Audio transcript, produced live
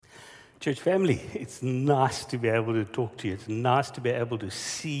Church family, it's nice to be able to talk to you. It's nice to be able to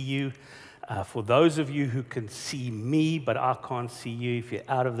see you. For those of you who can see me, but I can't see you, if you're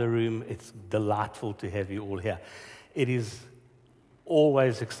out of the room, it's delightful to have you all here. It is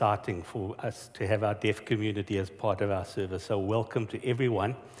always exciting for us to have our deaf community as part of our service. So welcome to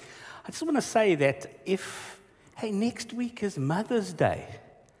everyone. I just want to say that next week is Mother's Day.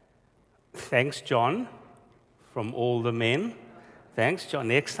 Thanks, John, from all the men. Thanks, John.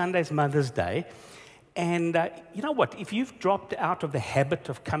 Next Sunday is Mother's Day. And you know what? If you've dropped out of the habit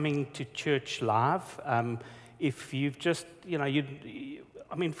of coming to church live, if you've just,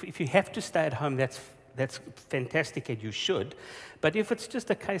 if you have to stay at home, that's fantastic and you should. But if it's just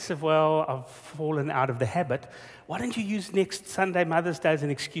a case of, well, I've fallen out of the habit, why don't you use next Sunday, Mother's Day, as an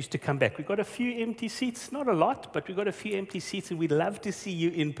excuse to come back? We've got a few empty seats, not a lot, but we've got a few empty seats, and we'd love to see you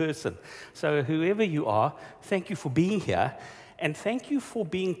in person. So whoever you are, thank you for being here. And thank you for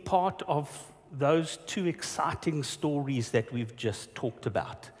being part of those two exciting stories that we've just talked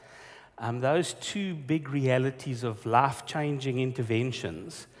about. Those two big realities of life-changing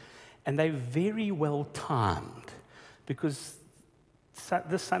interventions. And they're very well timed because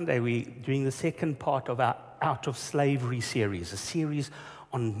this Sunday we're doing the second part of our Out of Slavery series, a series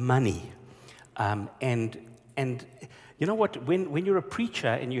on money. And you know what, when you're a preacher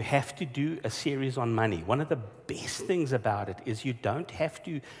and you have to do a series on money, one of the best things about it is you don't have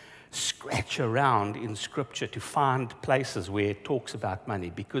to scratch around in Scripture to find places where it talks about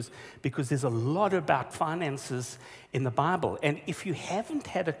money because there's a lot about finances in the Bible. And if you haven't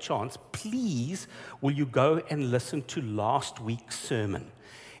had a chance, please will you go and listen to last week's sermon.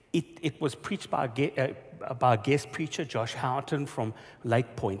 It was preached by a guest preacher, Josh Houghton from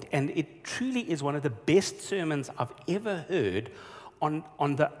Lake Point, and it truly is one of the best sermons I've ever heard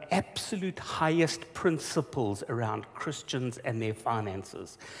on the absolute highest principles around Christians and their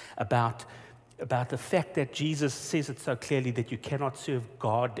finances, about the fact that Jesus says it so clearly that you cannot serve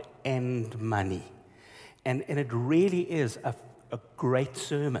God and money. And it really is a great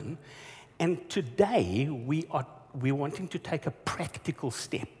sermon. And today we're wanting to take a practical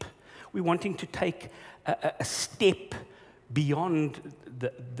step. We're wanting to take a step beyond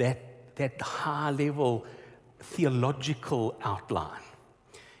that high-level theological outline.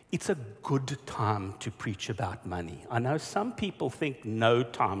 It's a good time to preach about money. I know some people think no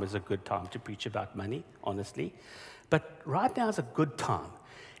time is a good time to preach about money, honestly, but right now is a good time.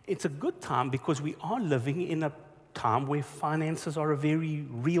 It's a good time because we are living in a time where finances are a very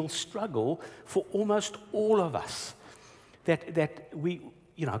real struggle for almost all of us. That we,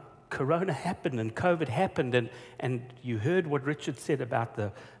 Corona happened and COVID happened, and you heard what Richard said about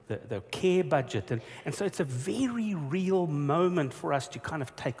the care budget. And so it's a very real moment for us to kind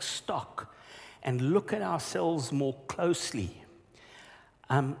of take stock and look at ourselves more closely.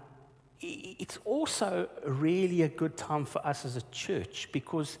 It's also really a good time for us as a church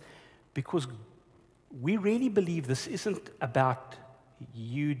because we really believe this isn't about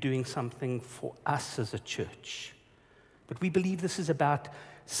you doing something for us as a church, but we believe this is about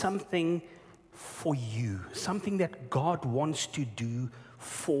something for you, something that God wants to do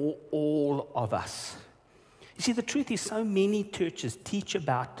for all of us. You see, the truth is so many churches teach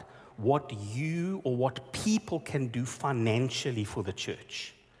about what you or what people can do financially for the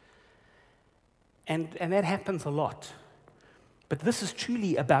church. And that happens a lot. But this is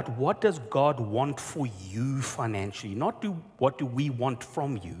truly about what does God want for you financially, not what do we want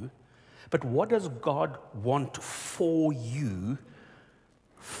from you, but what does God want for you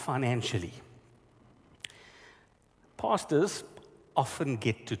financially. Pastors often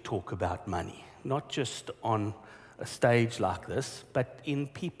get to talk about money, not just on a stage like this, but in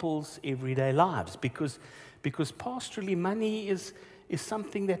people's everyday lives, because pastorally money is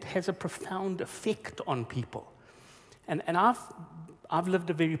something that has a profound effect on people. And I've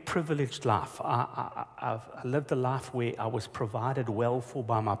lived a very privileged life. I've lived a life where I was provided well for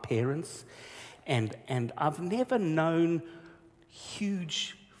by my parents, and I've never known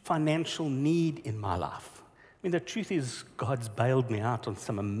huge financial need in my life. I mean, the truth is, God's bailed me out on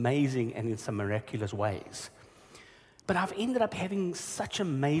some amazing and in some miraculous ways. But I've ended up having such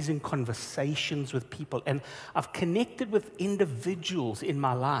amazing conversations with people, and I've connected with individuals in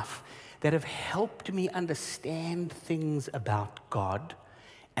my life that have helped me understand things about God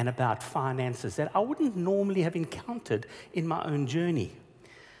and about finances that I wouldn't normally have encountered in my own journey.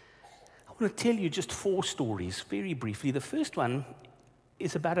 I want to tell you just 4 stories very briefly. The first one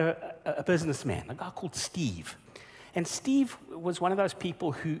is about a businessman, a guy called Steve. And Steve was one of those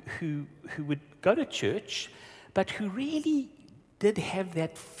people who would go to church, but who really did have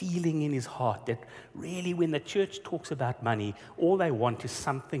that feeling in his heart that really when the church talks about money, all they want is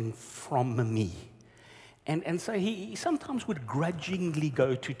something from me. And so he sometimes would grudgingly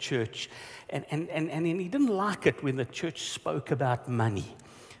go to church, and he didn't like it when the church spoke about money.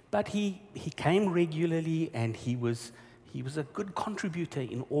 But he came regularly, and he was a good contributor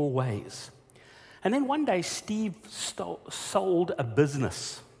in all ways. And then one day, Steve sold a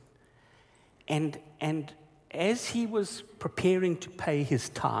business. And as he was preparing to pay his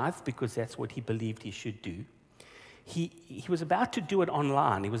tithe, because that's what he believed he should do, he was about to do it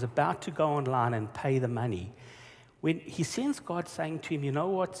online. He was about to go online and pay the money when he sensed God saying to him, you know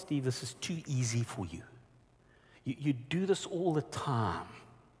what, Steve, this is too easy for you. You do this all the time.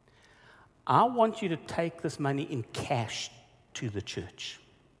 I want you to take this money in cash to the church.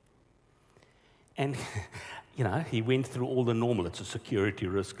 And, he went through all the normal. It's a security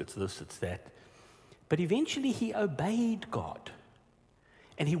risk, it's this, it's that. But eventually he obeyed God.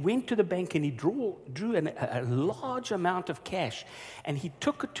 And he went to the bank and he drew a large amount of cash. And he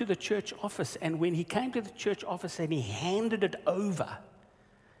took it to the church office. And when he came to the church office and he handed it over,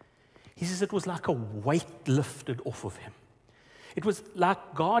 he says it was like a weight lifted off of him. It was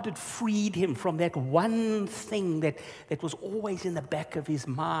like God had freed him from that one thing that was always in the back of his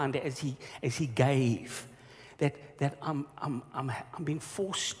mind as he gave. That I'm being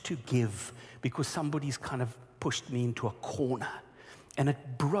forced to give because somebody's kind of pushed me into a corner. And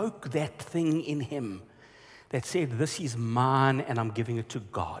it broke that thing in him that said, this is mine and I'm giving it to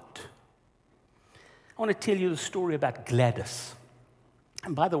God. I want to tell you the story about Gladys.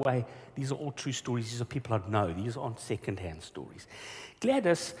 And by the way, these are all true stories. These are people I know. These aren't second-hand stories.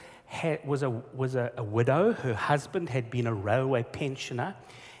 Gladys was a widow. Her husband had been a railway pensioner,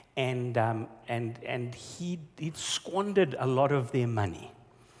 and he'd squandered a lot of their money.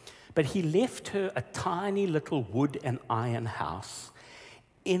 But he left her a tiny little wood and iron house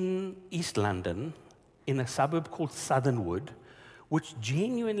in East London, in a suburb called Southernwood, which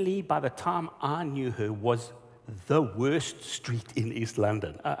genuinely, by the time I knew her, was the worst street in East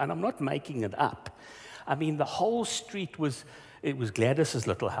London. And I'm not making it up. I mean, the whole street was Gladys's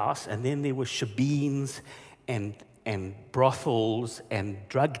little house, and then there were shebeens and brothels and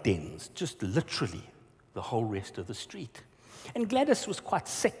drug dens, just literally the whole rest of the street. And Gladys was quite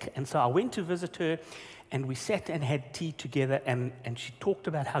sick, and so I went to visit her, and we sat and had tea together, and she talked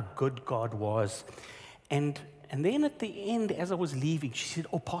about how good God was. And then at the end, as I was leaving, she said,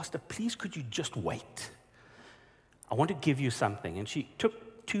 "Oh, Pastor, please could you just wait? I want to give you something." And she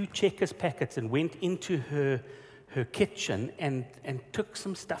took 2 Checkers packets and went into her kitchen and took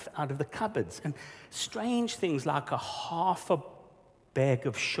some stuff out of the cupboards. And strange things like a half a bag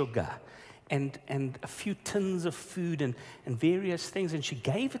of sugar and a few tins of food and various things. And she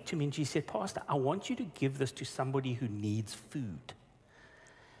gave it to me and she said, "Pastor, I want you to give this to somebody who needs food."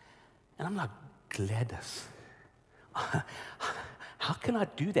 And I'm like, "Gladys, how can I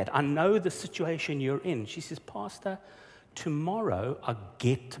do that? I know the situation you're in." She says, "Pastor, tomorrow I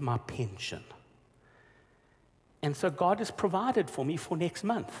get my pension. And so God has provided for me for next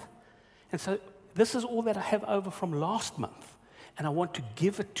month. And so this is all that I have over from last month. And I want to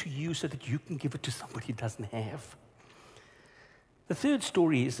give it to you so that you can give it to somebody who doesn't have." The third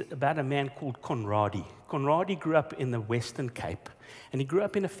story is about a man called Conradi. Conradi grew up in the Western Cape. And he grew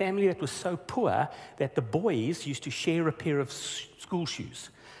up in a family that was so poor that the boys used to share a pair of school shoes.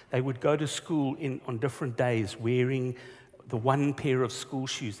 They would go to school on different days wearing the one pair of school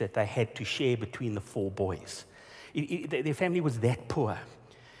shoes that they had to share between the 4 boys. Their family was that poor.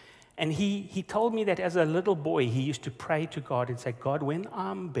 And he told me that as a little boy, he used to pray to God and say, "God, when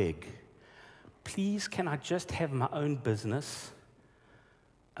I'm big, please can I just have my own business,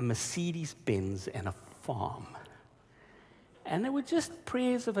 a Mercedes-Benz and a farm?" And they were just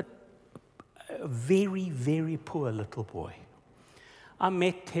prayers of a very, very poor little boy. I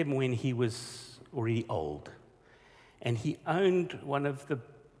met him when he was already old. And he owned one of the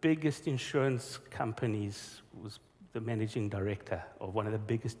biggest insurance companies, was the managing director of one of the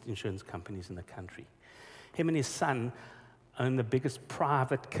biggest insurance companies in the country. Him and his son own the biggest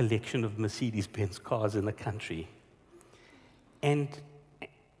private collection of Mercedes-Benz cars in the country. And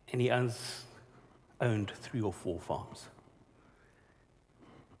he owned 3 or 4 farms.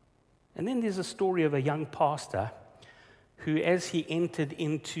 And then there's a story of a young pastor who, as he entered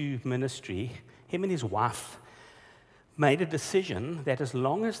into ministry, him and his wife made a decision that as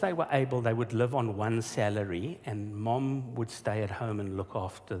long as they were able, they would live on one salary and mom would stay at home and look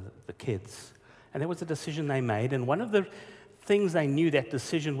after the kids. And that was a decision they made. And one of the things they knew that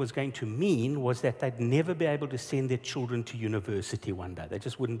decision was going to mean was that they'd never be able to send their children to university one day. They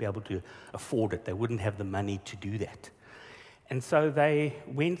just wouldn't be able to afford it. They wouldn't have the money to do that. And so they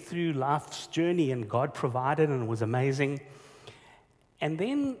went through life's journey, and God provided, and it was amazing. And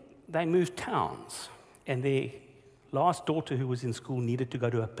then they moved towns, and their last daughter, who was in school, needed to go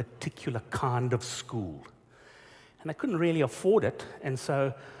to a particular kind of school. And they couldn't really afford it, and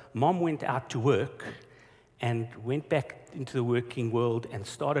so Mom went out to work and went back into the working world and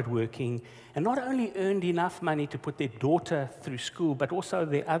started working, and not only earned enough money to put their daughter through school, but also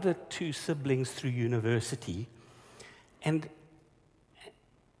their other two siblings through university. And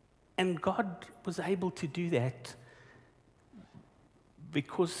God was able to do that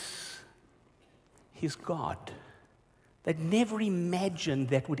because He's God. They'd never imagined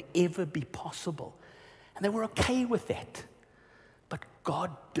that would ever be possible. And they were okay with that. But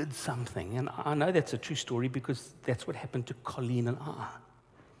God did something. And I know that's a true story because that's what happened to Colleen and I.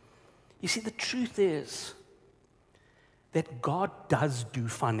 You see, the truth is that God does do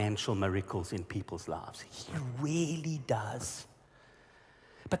financial miracles in people's lives. He really does.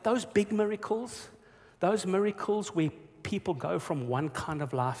 But those big miracles, those miracles where people go from one kind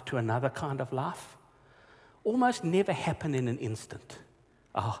of life to another kind of life, almost never happen in an instant.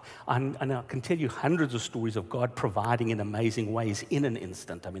 Oh, and I can tell you hundreds of stories of God providing in amazing ways in an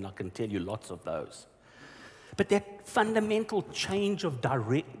instant. I mean, I can tell you lots of those. But that fundamental change of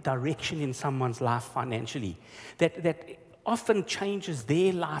direction in someone's life financially, that often changes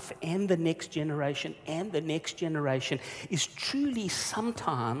their life and the next generation and the next generation, is truly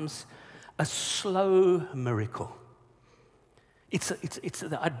sometimes a slow miracle. It's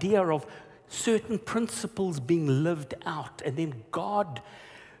the idea of certain principles being lived out and then God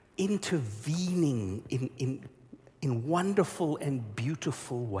intervening in wonderful and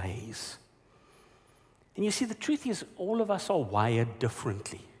beautiful ways. And you see, the truth is all of us are wired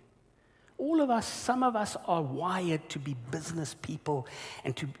differently. All of us, some of us are wired to be business people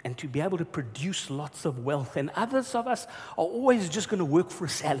and to be able to produce lots of wealth. And others of us are always just going to work for a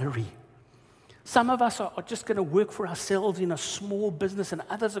salary. Some of us are just going to work for ourselves in a small business, and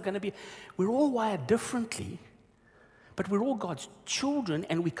others are going to be, we're all wired differently, but we're all God's children,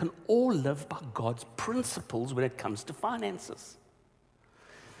 and we can all live by God's principles when it comes to finances.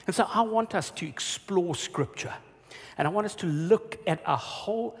 And so I want us to explore Scripture. And I want us to look at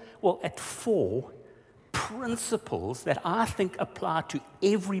at 4 principles that I think apply to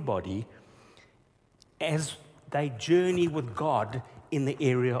everybody as they journey with God in the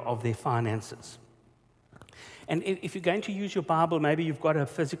area of their finances. And if you're going to use your Bible, maybe you've got a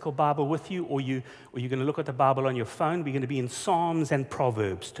physical Bible with you, or you're going to look at the Bible on your phone. We're going to be in Psalms and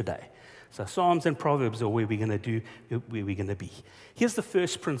Proverbs today. So Psalms and Proverbs are where we're going to be. Here's the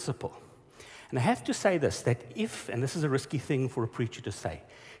first principle. And I have to say this, that and this is a risky thing for a preacher to say,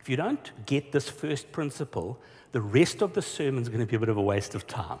 if you don't get this first principle, the rest of the sermon is going to be a bit of a waste of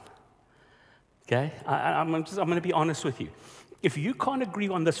time. Okay? I'm going to be honest with you. If you can't agree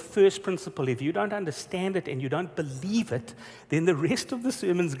on this first principle, if you don't understand it and you don't believe it, then the rest of the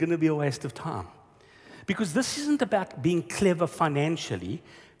sermon is going to be a waste of time. Because this isn't about being clever financially.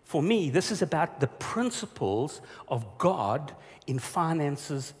 For me, this is about the principles of God in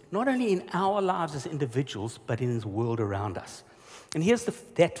finances, not only in our lives as individuals, but in His world around us. And here's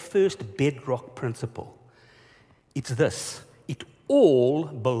that first bedrock principle. It's this: it all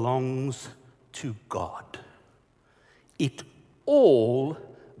belongs to God. It all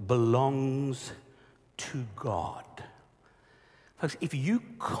belongs to God. Folks, if you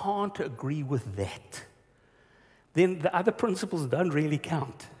can't agree with that, then the other principles don't really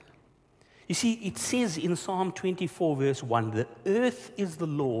count. You see, it says in Psalm 24, verse 1, the earth is the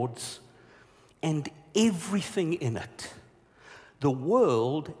Lord's and everything in it, the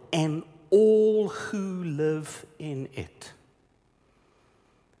world and all who live in it.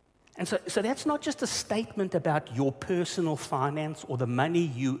 And so that's not just a statement about your personal finance or the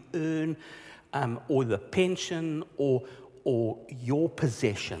money you earn or the pension or your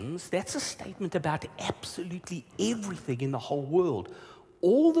possessions. That's a statement about absolutely everything in the whole world.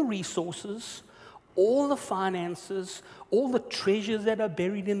 All the resources, all the finances, all the treasures that are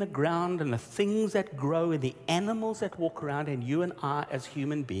buried in the ground and the things that grow and the animals that walk around and you and I as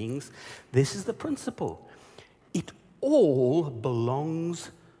human beings, this is the principle. It all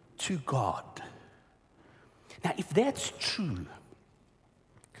belongs to God. Now, if that's true,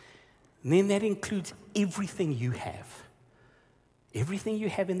 then that includes everything you have. Everything you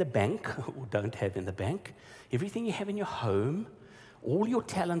have in the bank, or don't have in the bank, everything you have in your home, all your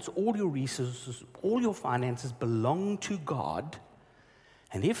talents, all your resources, all your finances belong to God.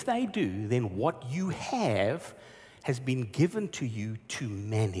 And if they do, then what you have has been given to you to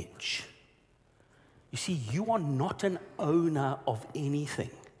manage. You see, you are not an owner of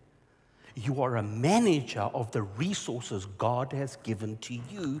anything. You are a manager of the resources God has given to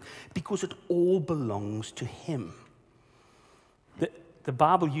you because it all belongs to Him. The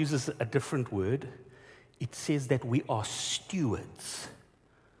Bible uses a different word. It says that we are stewards,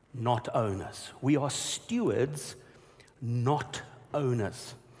 not owners. We are stewards, not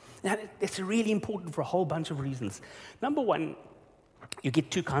owners. Now, that's really important for a whole bunch of reasons. Number one, you get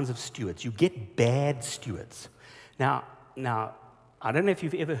two kinds of stewards. You get bad stewards. Now, I don't know if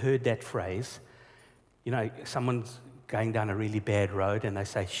you've ever heard that phrase. You know, someone's going down a really bad road and they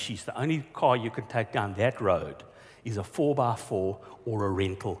say, "Sheesh, the only car you can take down that road is a 4x4 or a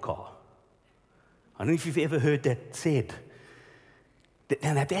rental car." I don't know if you've ever heard that said.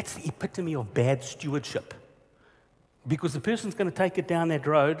 Now, that's the epitome of bad stewardship. Because the person's going to take it down that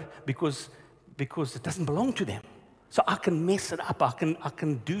road because it doesn't belong to them. So I can mess it up. I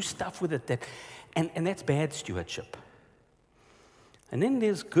can do stuff with it and that's bad stewardship. And then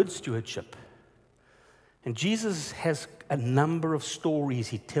there's good stewardship. And Jesus has a number of stories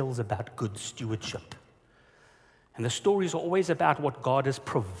He tells about good stewardship. And the stories are always about what God has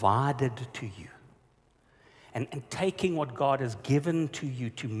provided to you. And taking what God has given to you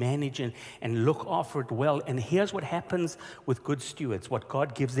to manage and look after it well. And here's what happens with good stewards. What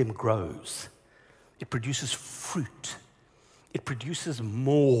God gives them grows. It produces fruit. It produces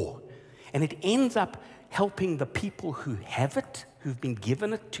more. And it ends up helping the people who have it, who've been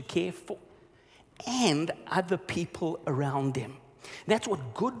given it to care for, and other people around them. That's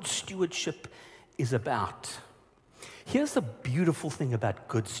what good stewardship is about. Here's the beautiful thing about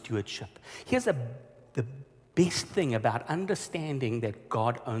good stewardship. Here's the best thing about understanding that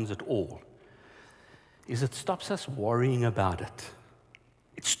God owns it all, is it stops us worrying about it.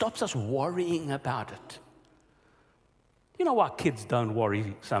 It stops us worrying about it. You know why kids don't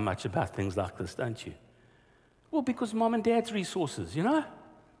worry so much about things like this, don't you? Well, because mom and dad's resources, you know?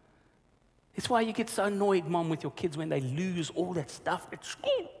 It's why you get so annoyed, mom, with your kids when they lose all that stuff at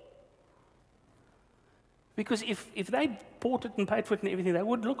school. Because if they bought it and paid for it and everything, they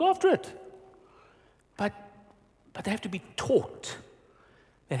would look after it. But they have to be taught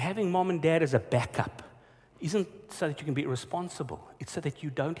that having mom and dad as a backup isn't so that you can be responsible. It's so that you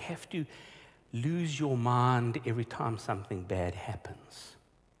don't have to lose your mind every time something bad happens.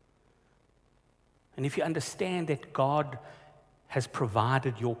 And if you understand that God has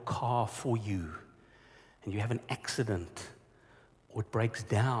provided your car for you and you have an accident or it breaks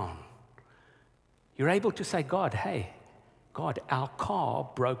down, you're able to say, God, hey, God, our car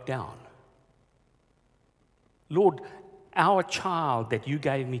broke down. Lord, our child that you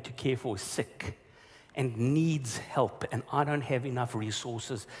gave me to care for is sick and needs help, and I don't have enough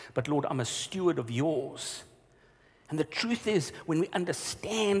resources. But Lord, I'm a steward of yours. And the truth is, when we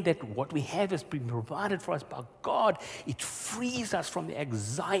understand that what we have has been provided for us by God, it frees us from the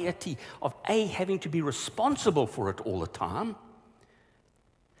anxiety of A, having to be responsible for it all the time,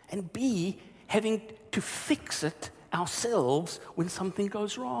 and B, having to fix it ourselves when something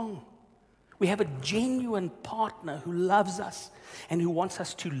goes wrong. We have a genuine partner who loves us and who wants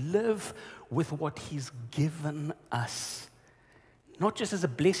us to live with what He's given us, not just as a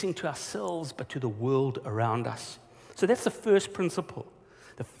blessing to ourselves, but to the world around us. So that's the first principle.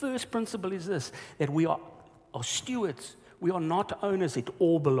 The first principle is this, that we are stewards. We are not owners. It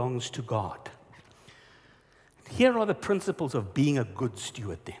all belongs to God. Here are the principles of being a good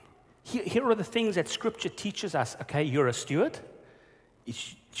steward then. Here are the things that Scripture teaches us. Okay, you're a steward.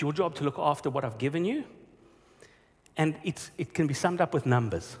 It's your job to look after what I've given you. And it can be summed up with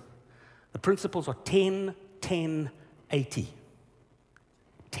numbers. The principles are 10, 10, 80.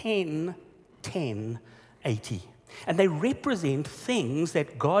 10, 10, 80. And they represent things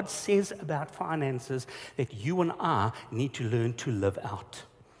that God says about finances that you and I need to learn to live out.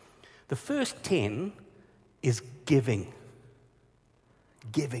 The first 10 is giving.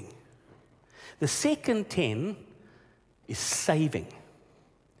 Giving. The second 10 is saving.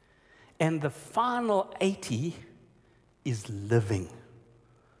 And the final 80 is living.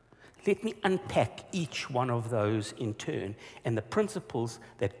 Let me unpack each one of those in turn and the principles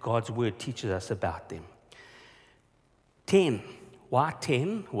that God's Word teaches us about them. 10. Why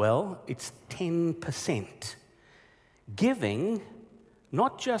 10? Well, it's 10%. Giving,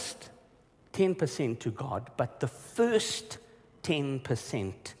 not just 10% to God, but the first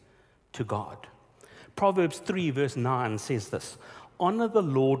 10% to God. Proverbs 3 verse 9 says this, "Honor the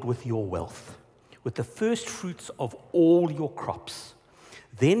Lord with your wealth, with the first fruits of all your crops.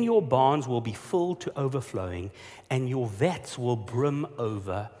 Then your barns will be filled to overflowing, and your vats will brim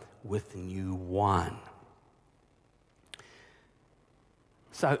over with new wine."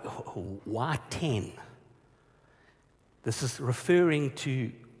 So, why 10? This is referring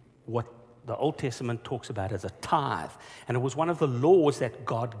to what the Old Testament talks about as a tithe. And it was one of the laws that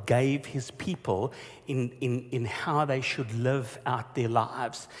God gave his people in how they should live out their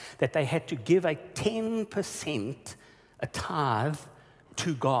lives, that they had to give a 10%, a tithe,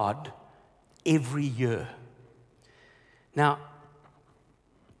 to God every year. Now,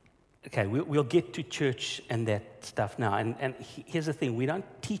 okay, we'll get to church and that stuff now. And here's the thing. We don't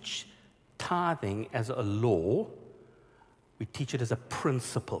teach tithing as a law. We teach it as a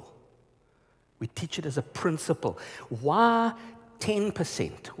principle. We teach it as a principle. Why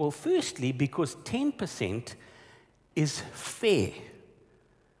 10%? Well, firstly, because 10% is fair.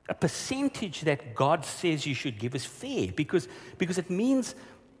 A percentage that God says you should give is fair because it means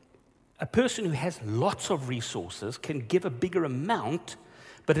a person who has lots of resources can give a bigger amount,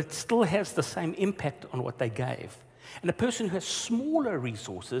 but it still has the same impact on what they gave. And a person who has smaller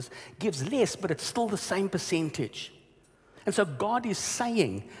resources gives less, but it's still the same percentage. And so God is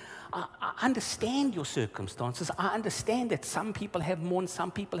saying, I understand your circumstances. I understand that some people have more and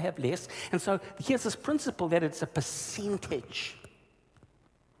some people have less. And so here's this principle that it's a percentage.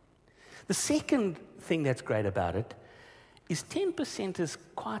 The second thing that's great about it is 10% is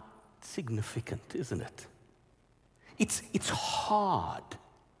quite significant, isn't it? It's hard.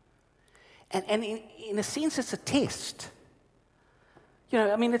 And in a sense, it's a test. You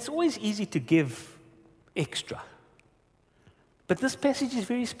know, I mean, it's always easy to give extra. But this passage is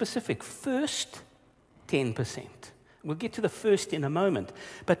very specific. First, 10%. We'll get to the first in a moment.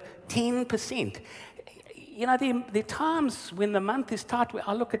 But 10%. You know, there are times when the month is tight where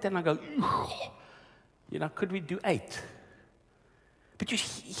I look at that and I go, you know, could we do 8? But you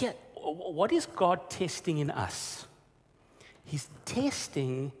hear, what is God testing in us? He's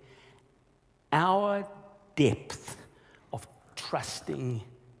testing our depth of trusting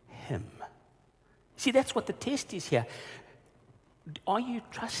Him. See, that's what the test is here. Are you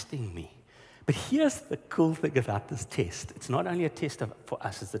trusting me? But here's the cool thing about this test. It's not only a test for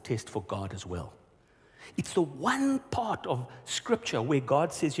us, it's a test for God as well. It's the one part of Scripture where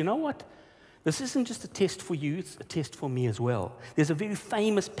God says, you know what? This isn't just a test for you, it's a test for me as well. There's a very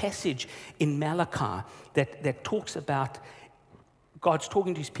famous passage in Malachi that talks about God's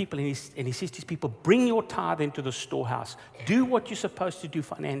talking to his people, and he says to his people, bring your tithe into the storehouse. Do what you're supposed to do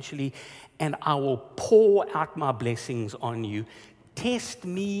financially, and I will pour out my blessings on you. Test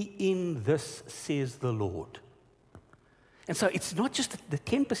me in this, says the Lord. And so it's not just, the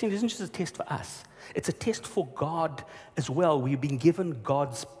 10% isn't just a test for us. It's a test for God as well. We've been given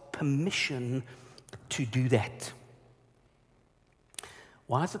God's permission to do that.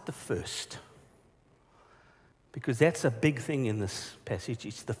 Why is it the first? Because that's a big thing in this passage.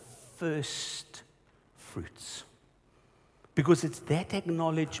 It's the first fruits. Because it's that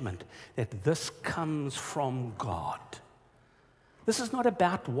acknowledgement that this comes from God. This is not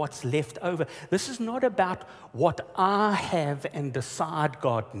about what's left over. This is not about what I have and decide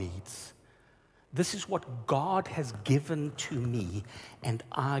God needs. This is what God has given to me, and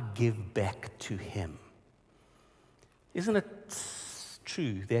I give back to Him. Isn't it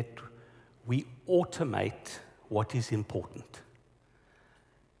true that we automate what is important?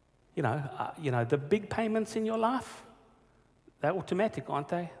 You know, the big payments in your life, they're automatic, aren't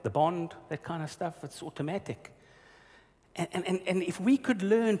they? The bond, that kind of stuff, it's automatic. And if we could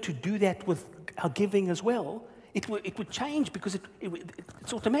learn to do that with our giving as well, it would change because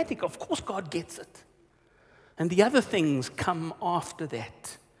it's automatic. Of course, God gets it. And the other things come after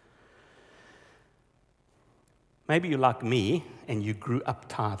that. Maybe you're like me and you grew up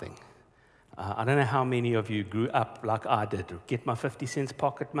tithing. I don't know how many of you grew up like I did. Get my 50 cents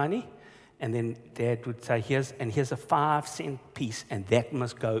pocket money, and then Dad would say, here's a 5-cent piece, and that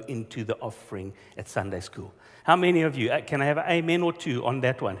must go into the offering at Sunday school. How many of you, can I have an amen or two on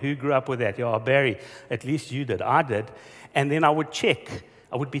that one? Who grew up with that? Yeah, Barry, at least you did. I did. And then I would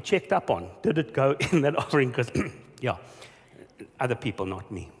be checked up on, did it go in that offering? Because, yeah, other people,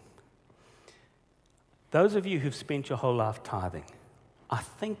 not me. Those of you who've spent your whole life tithing, I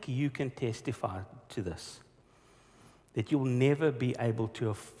think you can testify to this, that you'll never be able to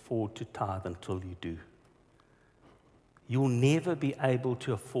afford to tithe until you do. You'll never be able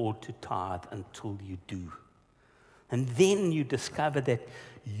to afford to tithe until you do. And then you discover that,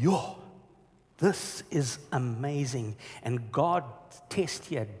 this is amazing. And God's test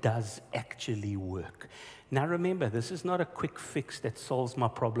here does actually work. Now remember, this is not a quick fix that solves my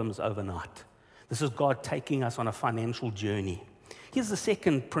problems overnight. This is God taking us on a financial journey. Here's the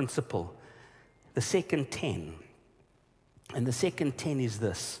second principle, the second 10. And the second 10 is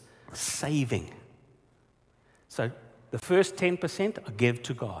this, saving. So the first 10% I give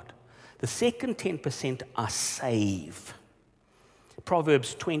to God. The second 10% I save.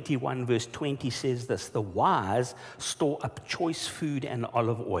 Proverbs 21, verse 20 says this: the wise store up choice food and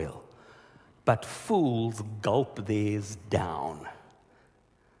olive oil, but fools gulp theirs down.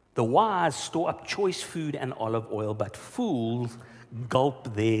 The wise store up choice food and olive oil, but fools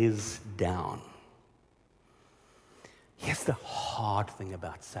gulp theirs down. Here's the hard thing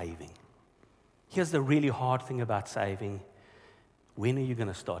about saving. Here's the really hard thing about saving. When are you going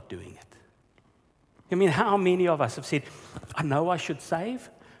to start doing it? I mean, how many of us have said, I know I should save,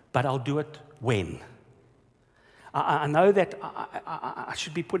 but I'll do it when? I know that I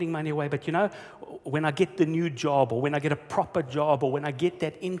should be putting money away, but when I get the new job, or when I get a proper job, or when I get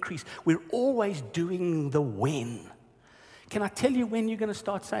that increase, we're always doing the when. Can I tell you when you're going to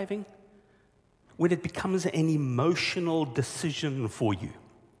start saving? When it becomes an emotional decision for you.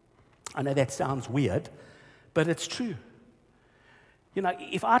 I know that sounds weird, but it's true.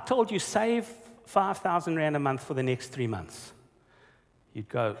 If I told you save 5,000 Rand a month for the next 3 months, you'd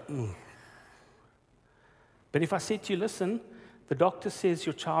go, But if I said to you, listen, the doctor says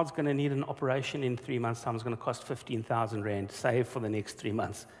your child's going to need an operation in 3 months' time, it's going to cost 15,000 Rand, save for the next 3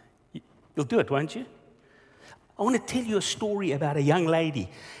 months, you'll do it, won't you? I want to tell you a story about a young lady,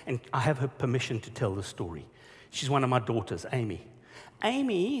 and I have her permission to tell the story. She's one of my daughters, Amy.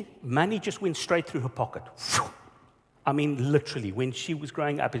 Amy, money just went straight through her pocket. I mean, literally, when she was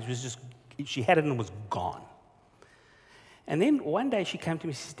growing up, it was just, she had it and it was gone. And then one day she came to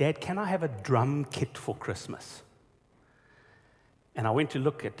me and says, Dad, can I have a drum kit for Christmas? And I went to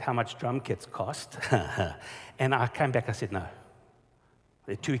look at how much drum kits cost, and I came back, I said, no,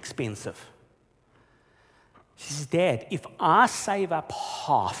 they're too expensive. She says, Dad, if I save up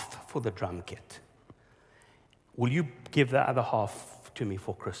half for the drum kit, will you give the other half to me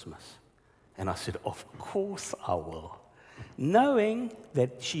for Christmas? And I said, of course I will, knowing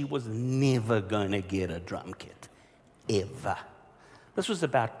that she was never going to get a drum kit, ever. This was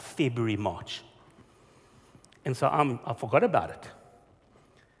about February, March. And so I forgot about it.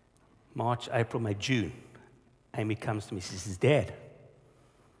 March, April, May, June. Amy comes to me, she says, Dad,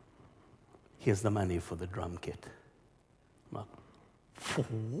 here's the money for the drum kit. I'm like, for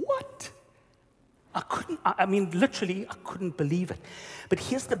what? Literally, I couldn't believe it. But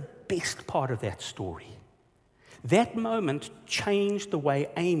here's the best part of that story. That moment changed the way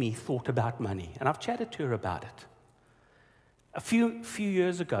Amy thought about money. And I've chatted to her about it. A few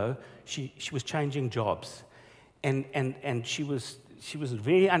years ago, she was changing jobs. And she was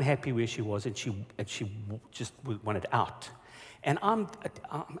very unhappy where she was, and she just wanted out. And I'm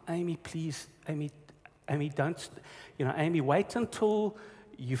Amy, please, Amy, don't, Amy, wait until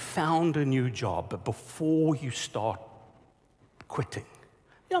you found a new job before you start quitting.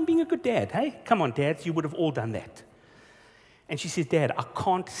 I'm being a good dad, hey? Come on, dads, you would have all done that. And she said, Dad, I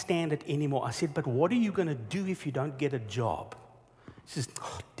can't stand it anymore. I said, but what are you going to do if you don't get a job? She says,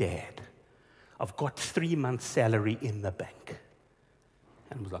 Dad, I've got 3 months' salary in the bank.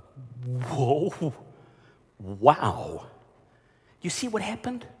 And I was like, whoa, wow. You see what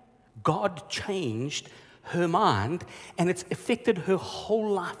happened? God changed her mind, and it's affected her whole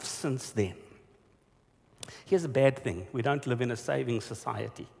life since then. Here's a bad thing. We don't live in a saving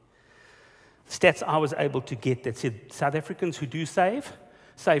society. Stats I was able to get that said South Africans who do save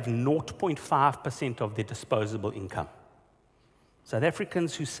 0.5% of their disposable income. South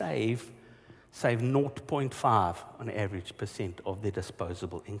Africans who save 0.5 on average percent of their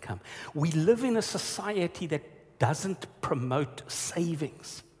disposable income. We live in a society that doesn't promote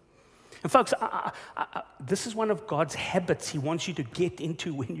savings. And folks, this is one of God's habits He wants you to get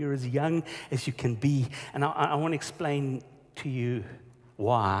into when you're as young as you can be. And I want to explain to you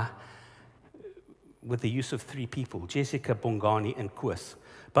why with the use of 3 people, Jessica, Bongani, and Koos.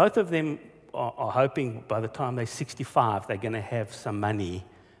 Both of them are hoping by the time they're 65, they're going to have some money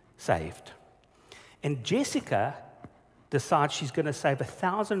saved. And Jessica decides she's going to save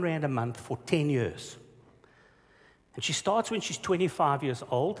 1,000 Rand a month for 10 years. And she starts when she's 25 years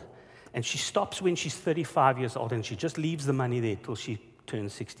old, and she stops when she's 35 years old, and she just leaves the money there till she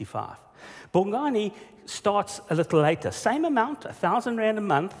turns 65. Bongani starts a little later. Same amount, 1,000 Rand a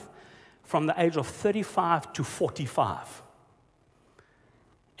month, from the age of 35 to 45.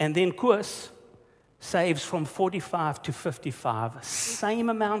 And then Koos saves from 45 to 55, same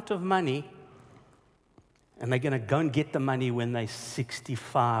amount of money, and they're going to go and get the money when they're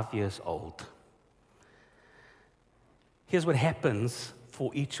 65 years old. Here's what happens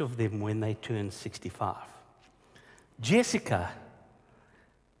for each of them when they turn 65. Jessica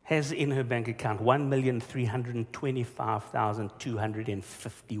has in her bank account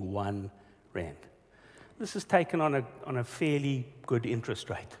 1,325,251 Rand. This is taken on a fairly good interest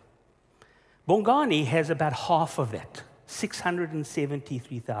rate. Bongani has about half of that,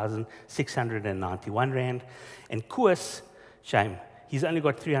 673,691 rand. And Koos, shame, he's only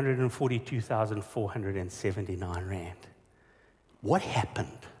got 342,479 rand. What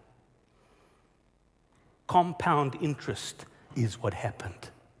happened? Compound interest is what happened.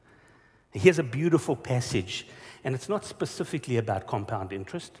 Here's a beautiful passage, and it's not specifically about compound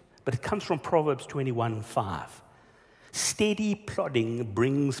interest, but it comes from Proverbs 21:5. Steady plodding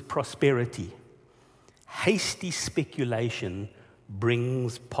brings prosperity. Hasty speculation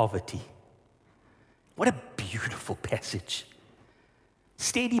brings poverty. What a beautiful passage.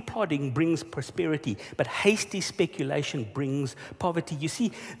 Steady plodding brings prosperity, but hasty speculation brings poverty. You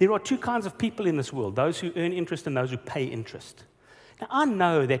see, there are two kinds of people in this world, those who earn interest and those who pay interest. Now, I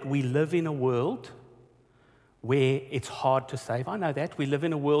know that we live in a world where it's hard to save. I know that. We live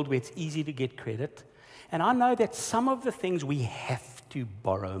in a world where it's easy to get credit. And I know that some of the things we have to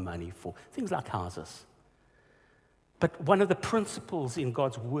borrow money for, things like houses. But one of the principles in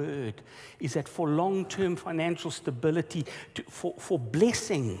God's word is that for long-term financial stability, for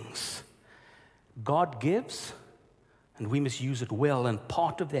blessings, God gives, and we must use it well, and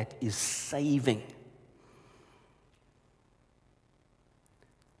part of that is saving.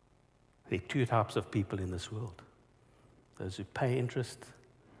 There are two types of people in this world: those who pay interest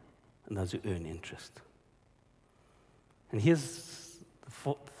and those who earn interest. And here's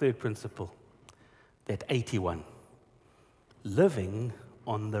the third principle, that 81. Living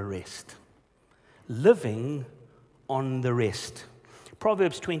on the rest. Living on the rest.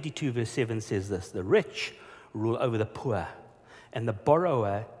 Proverbs 22 verse 7 says this: the rich rule over the poor, and the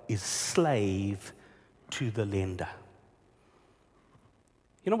borrower is slave to the lender.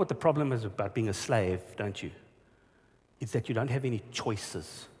 You know what the problem is about being a slave, don't you? It's that you don't have any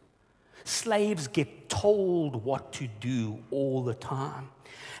choices. Slaves get told what to do all the time.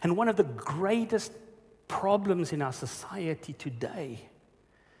 And one of the greatest problems in our society today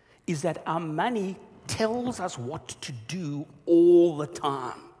is that our money tells us what to do all the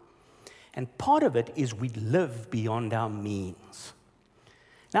time. And part of it is we live beyond our means.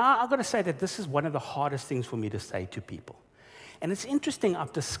 Now, I've got to say that this is one of the hardest things for me to say to people. And it's interesting,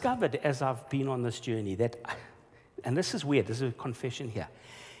 I've discovered as I've been on this journey that, and this is weird, this is a confession here,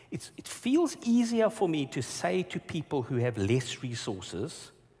 it feels easier for me to say to people who have less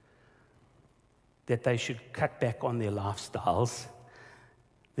resources that they should cut back on their lifestyles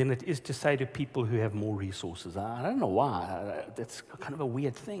than it is to say to people who have more resources. I don't know why. That's kind of a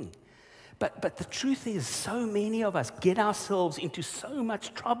weird thing. But the truth is, so many of us get ourselves into so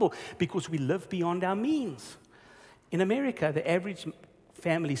much trouble because we live beyond our means. In America, the average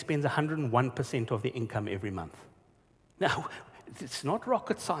family spends 101% of their income every month. Now, it's not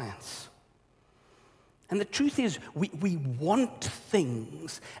rocket science. And the truth is, we want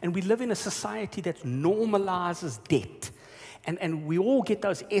things, and we live in a society that normalizes debt. And we all get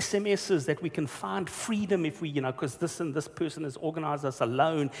those SMSs that we can find freedom if we, because this and this person has organized us a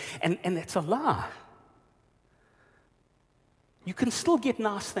loan. And it's a lie. You can still get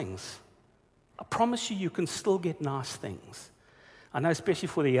nice things. I promise you, you can still get nice things. I know, especially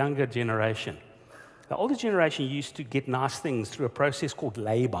for the younger generation. The older generation used to get nice things through a process called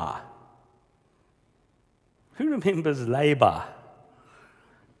lay-by. Who remembers lay-by?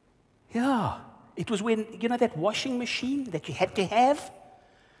 Yeah. It was when, that washing machine that you had to have,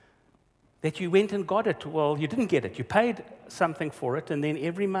 that you went and got it. Well, you didn't get it. You paid something for it, and then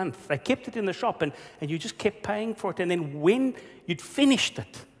every month they kept it in the shop, and you just kept paying for it. And then when you'd finished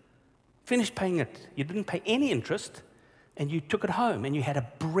paying it, you didn't pay any interest, and you took it home, and you had a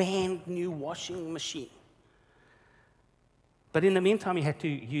brand new washing machine. But in the meantime, you had to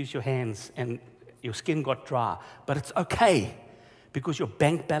use your hands, and your skin got dry. But it's okay, because your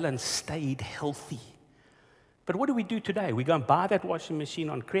bank balance stayed healthy. But what do we do today? We go and buy that washing machine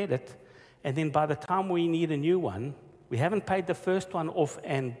on credit, and then by the time we need a new one, we haven't paid the first one off,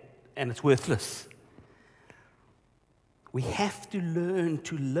 and it's worthless. We have to learn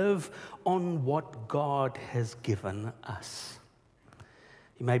to live on what God has given us.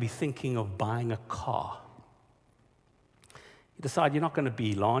 You may be thinking of buying a car. You decide you're not going to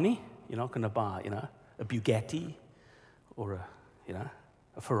be Lani. You're not going to buy, a Bugatti or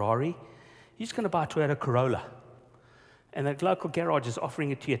a Ferrari. You're just going to buy a Toyota Corolla. And the local garage is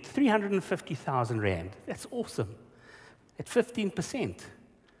offering it to you at 350,000 rand. That's awesome. At 15%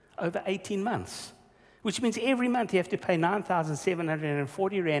 over 18 months. Which means every month you have to pay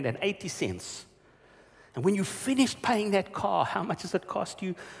 9,740 rand and 80 cents. And when you finish paying that car, how much does it cost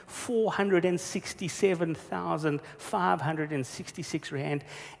you? 467,566 rand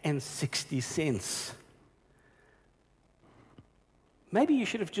and 60 cents. Maybe you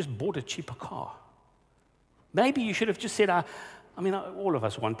should have just bought a cheaper car. Maybe you should have just said, all of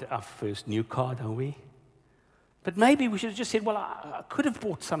us want our first new car, don't we? But maybe we should have just said, well, I could have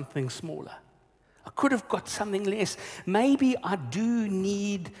bought something smaller. I could have got something less. Maybe I do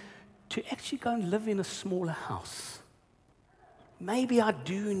need to actually go and live in a smaller house. Maybe I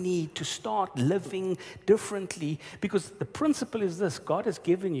do need to start living differently, because the principle is this: God has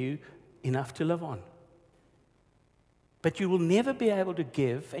given you enough to live on. But you will never be able to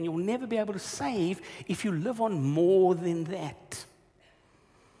give, and you will never be able to save if you live on more than that.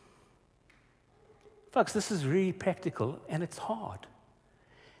 Folks, this is really practical, and it's hard.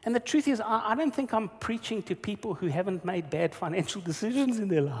 And the truth is, I don't think I'm preaching to people who haven't made bad financial decisions in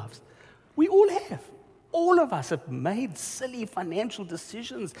their lives. We all have. All of us have made silly financial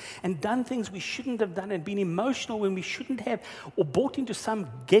decisions and done things we shouldn't have done and been emotional when we shouldn't have, or bought into some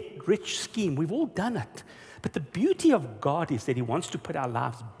get-rich scheme. We've all done it. But the beauty of God is that He wants to put our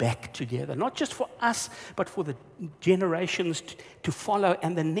lives back together, not just for us, but for the generations to follow,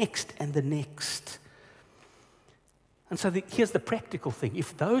 and the next and the next. And so here's the practical thing.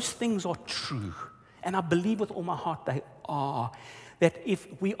 If those things are true, and I believe with all my heart they are, that if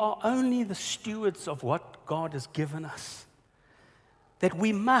we are only the stewards of what God has given us, that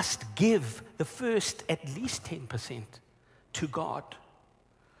we must give the first at least 10% to God.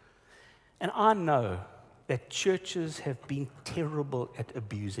 And I know that churches have been terrible at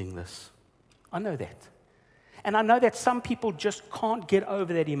abusing this. I know that. And I know that some people just can't get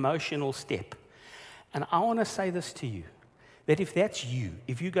over that emotional step. And I want to say this to you, that if that's you,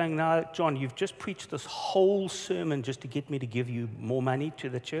 if you're going, no, John, you've just preached this whole sermon just to get me to give you more money to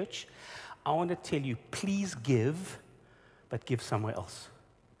the church, I want to tell you, please give, but give somewhere else.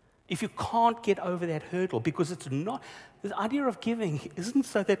 If you can't get over that hurdle, because it's not, the idea of giving isn't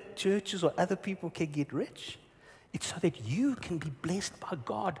so that churches or other people can get rich. It's so that you can be blessed by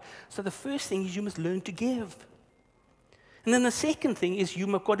God. So the first thing is you must learn to give. And then the second thing is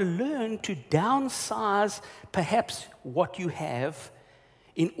you've got to learn to downsize perhaps what you have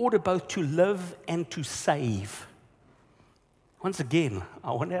in order both to live and to save. Once again,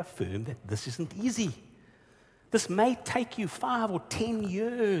 I want to affirm that this isn't easy. This may take you 5 or 10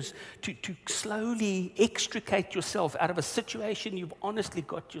 years to slowly extricate yourself out of a situation you've honestly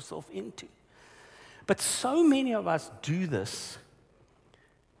got yourself into. But so many of us do this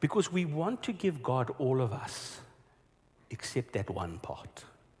because we want to give God all of us, except that one part.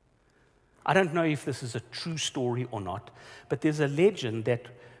 I don't know if this is a true story or not, but there's a legend that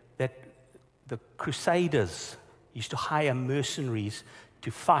the Crusaders used to hire mercenaries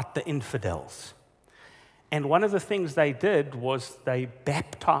to fight the infidels. And one of the things they did was they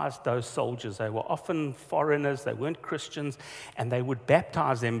baptized those soldiers. They were often foreigners, they weren't Christians, and they would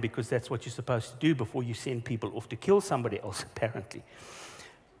baptize them because that's what you're supposed to do before you send people off to kill somebody else, apparently.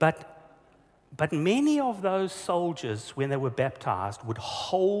 But many of those soldiers, when they were baptized, would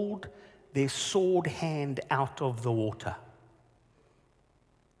hold their sword hand out of the water.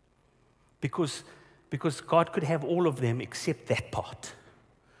 Because God could have all of them except that part.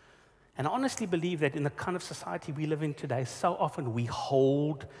 And I honestly believe that in the kind of society we live in today, so often we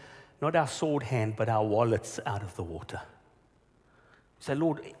hold not our sword hand, but our wallets out of the water. We say,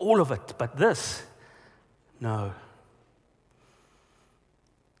 Lord, all of it, but this, no.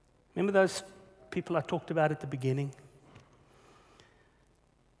 Remember those people I talked about at the beginning?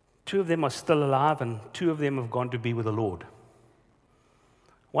 2 of them are still alive, and 2 of them have gone to be with the Lord.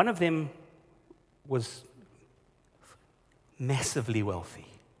 One of them was massively wealthy.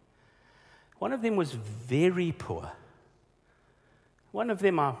 One of them was very poor. One of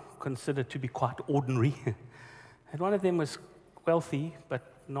them I consider to be quite ordinary. And one of them was wealthy, but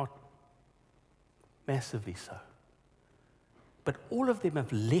not massively so. But all of them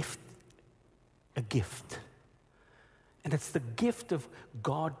have left a gift. And it's the gift of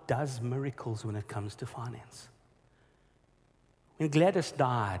God does miracles when it comes to finance. When Gladys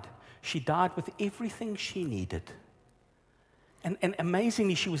died, she died with everything she needed. And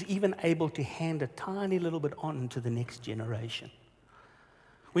amazingly, she was even able to hand a tiny little bit on to the next generation.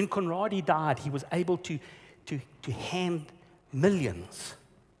 When Conradi died, he was able to hand millions.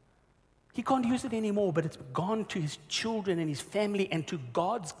 He can't use it anymore, but it's gone to his children and his family and to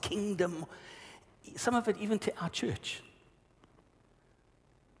God's kingdom, some of it even to our church.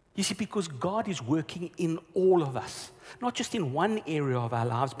 You see, because God is working in all of us, not just in one area of our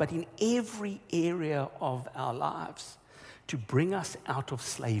lives, but in every area of our lives, to bring us out of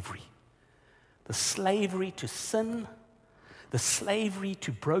slavery. The slavery to sin, the slavery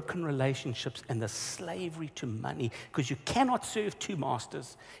to broken relationships, and the slavery to money. Because you cannot serve 2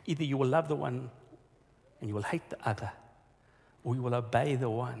 masters. Either you will love the one and you will hate the other, or you will obey the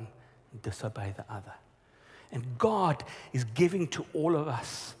one and disobey the other. And God is giving to all of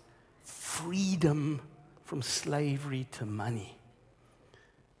us freedom from slavery to money,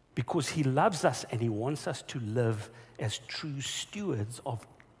 because He loves us and He wants us to live as true stewards of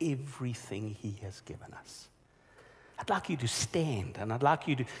everything He has given us. I'd like you to stand, and I'd like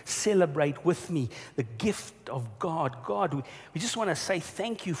you to celebrate with me the gift of God. God, we just want to say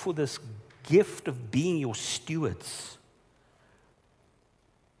thank you for this gift of being your stewards.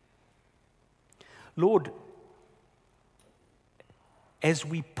 Lord, as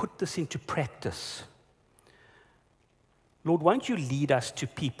we put this into practice, Lord, won't you lead us to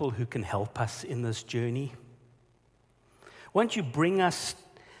people who can help us in this journey? Won't you bring us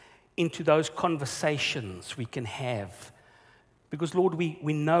into those conversations we can have? Because, Lord, we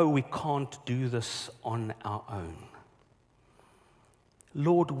know we can't do this on our own.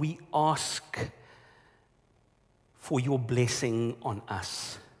 Lord, we ask for your blessing on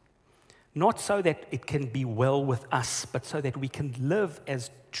us. Not so that it can be well with us, but so that we can live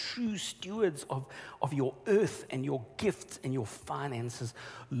as true stewards of your earth and your gifts and your finances.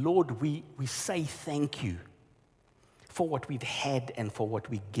 Lord, we say thank you for what we've had and for what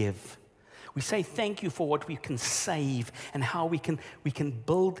we give. We say thank you for what we can save and how we can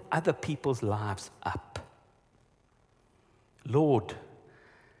build other people's lives up. Lord,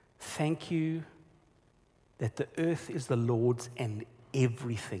 thank you that the earth is the Lord's and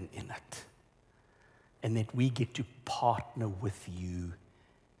everything in it, and that we get to partner with you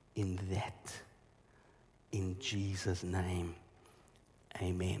in that. In Jesus' name,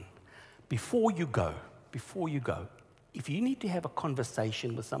 amen. Before you go, if you need to have a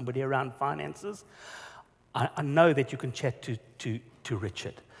conversation with somebody around finances, I know that you can chat to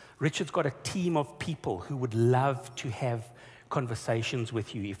Richard. Richard's got a team of people who would love to have conversations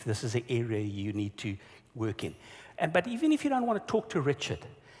with you if this is an area you need to work in. But even if you don't want to talk to Richard,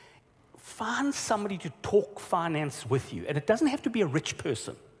 find somebody to talk finance with you. And it doesn't have to be a rich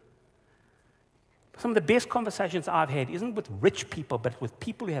person. Some of the best conversations I've had isn't with rich people, but with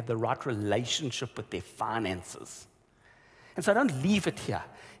people who have the right relationship with their finances. And so don't leave it here.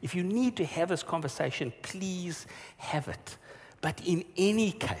 If you need to have this conversation, please have it. But in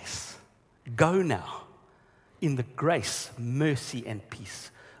any case, go now in the grace, mercy, and peace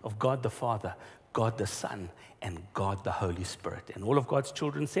of God the Father, God the Son, and God the Holy Spirit. And all of God's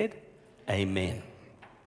children said, amen.